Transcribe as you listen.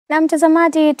Na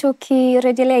mtazamaji,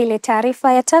 tukirejelea ile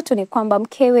taarifa ya tatu ni kwamba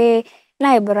mkewe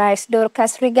naibu rais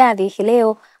Dorcas Rigathi hii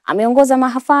leo ameongoza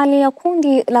mahafali ya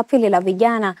kundi la pili la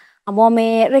vijana ambao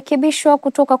wamerekebishwa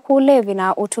kutoka kwa ulevi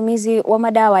na utumizi wa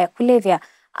madawa ya kulevya.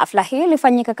 Hafla hii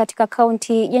ilifanyika katika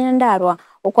kaunti ya Nyandarua,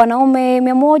 huku wanaume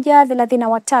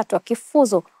 133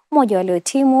 wakifuzu. Mmoja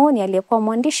waliohitimu ni aliyekuwa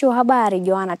mwandishi wa habari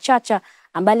Joanna Chacha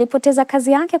ambaye alipoteza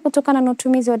kazi yake kutokana na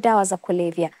utumizi wa dawa za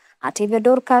kulevya. Hata hivyo,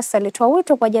 Dorcas alitoa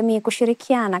wito kwa jamii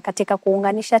kushirikiana katika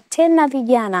kuunganisha tena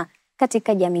vijana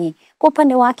katika jamii. Kwa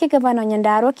upande wake, gavana wa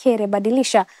Nyandarua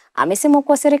Badilisha amesema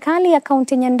kuwa serikali ya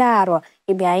kaunti Nyandarua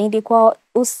imeahidi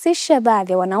kuwahusisha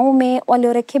baadhi ya wanaume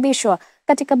waliorekebishwa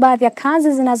katika baadhi ya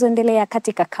kazi zinazoendelea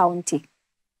katika kaunti.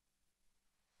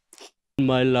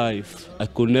 My life, I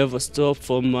could never stop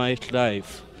for my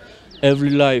life. Every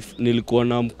life nilikuwa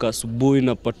naamka asubuhi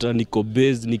napata niko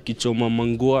base nikichoma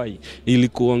mangwai,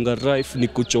 ilikuanga life ni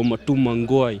kuchoma tu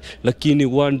mangwai, lakini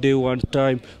one day one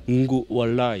time Mungu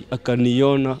walai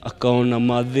akaniona akaona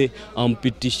madhe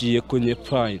ampitishie kwenye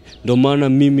pine. Ndo maana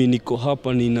mimi niko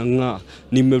hapa ninang'aa,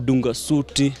 nimedunga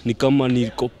suti ni kama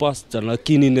niko pasta,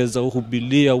 lakini naweza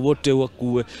hubilia wote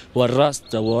wakuwe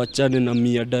warasta waachane na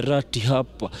miadarati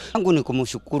hapa. Yangu ni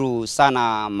kumshukuru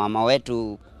sana mama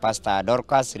wetu Pastor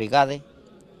Dorcas Rigathi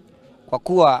kwa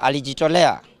kuwa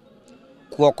alijitolea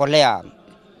kuokolea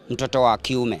mtoto wa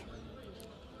kiume.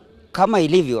 Kama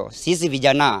ilivyo sisi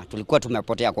vijana tulikuwa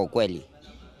tumepotea kwa ukweli.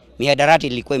 Miadarati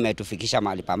ilikuwa imetufikisha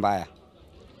mahali pambaya.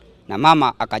 Na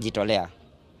mama akajitolea.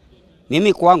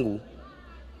 Mimi kwangu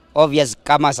obvious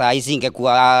kama saa hizi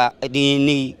ingekuwa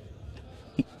ni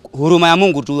huruma ya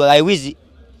Mungu tu, haiwezi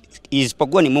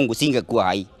isipokuwa ni Mungu singekuwa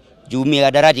hai. Juu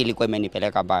miadarati ilikuwa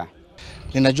imenipeleka baya.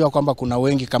 Ninajua kwamba kuna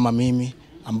wengi kama mimi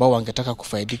ambao wangetaka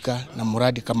kufaidika na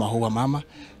mradi kama huu wa mama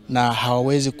na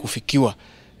hawawezi kufikiwa,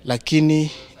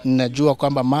 lakini ninajua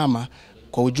kwamba mama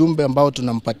kwa ujumbe ambao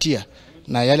tunampatia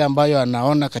na yale ambayo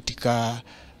anaona katika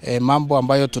mambo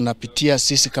ambayo tunapitia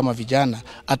sisi kama vijana,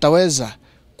 ataweza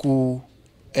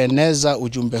kueneza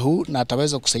ujumbe huu na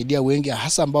ataweza kusaidia wengi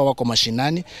hasa ambao wako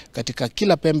mashinani katika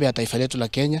kila pembe ya taifa letu la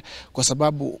Kenya, kwa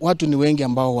sababu watu ni wengi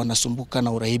ambao wanasumbuka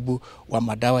na uraibu wa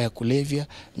madawa ya kulevya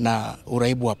na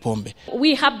uraibu wa pombe.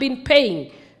 We have been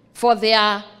paying for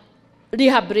their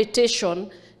rehabilitation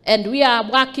and we are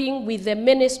working with the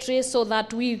ministry so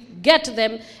that we get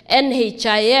them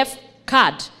NHIF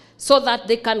card, so that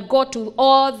they can go to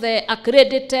all the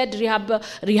accredited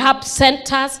rehab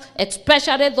centers,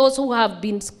 especially those who have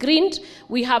been screened.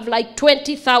 We have like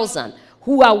 20,000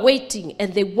 who are waiting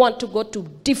and they want to go to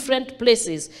different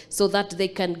places so that they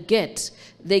can get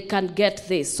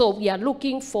this. So we are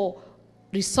looking for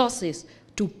resources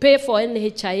to pay for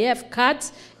NHIF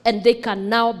cards, and they can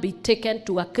now be taken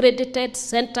to accredited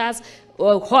centers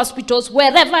or hospitals,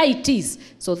 wherever it is,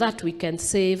 so that we can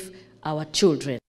save our children.